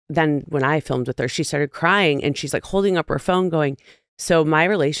then when I filmed with her, she started crying and she's like holding up her phone going, so my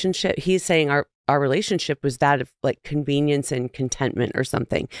relationship, he's saying our relationship was that of like convenience and contentment or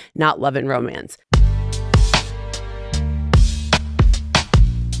something, not love and romance.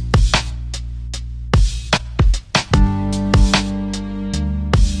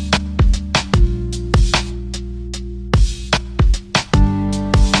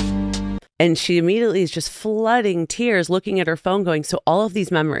 And she immediately is just flooding tears, looking at her phone going, so all of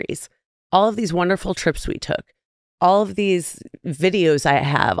these memories, all of these wonderful trips we took, all of these videos I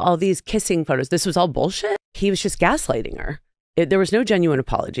have, all these kissing photos, this was all bullshit? He was just gaslighting her. There was no genuine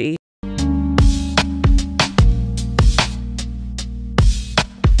apology.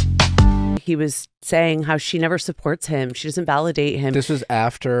 He was saying how she never supports him. She doesn't validate him. This was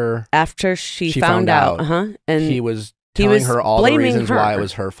after she found out. And he was telling her all the reasons why it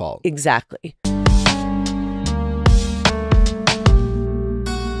was her fault. Exactly.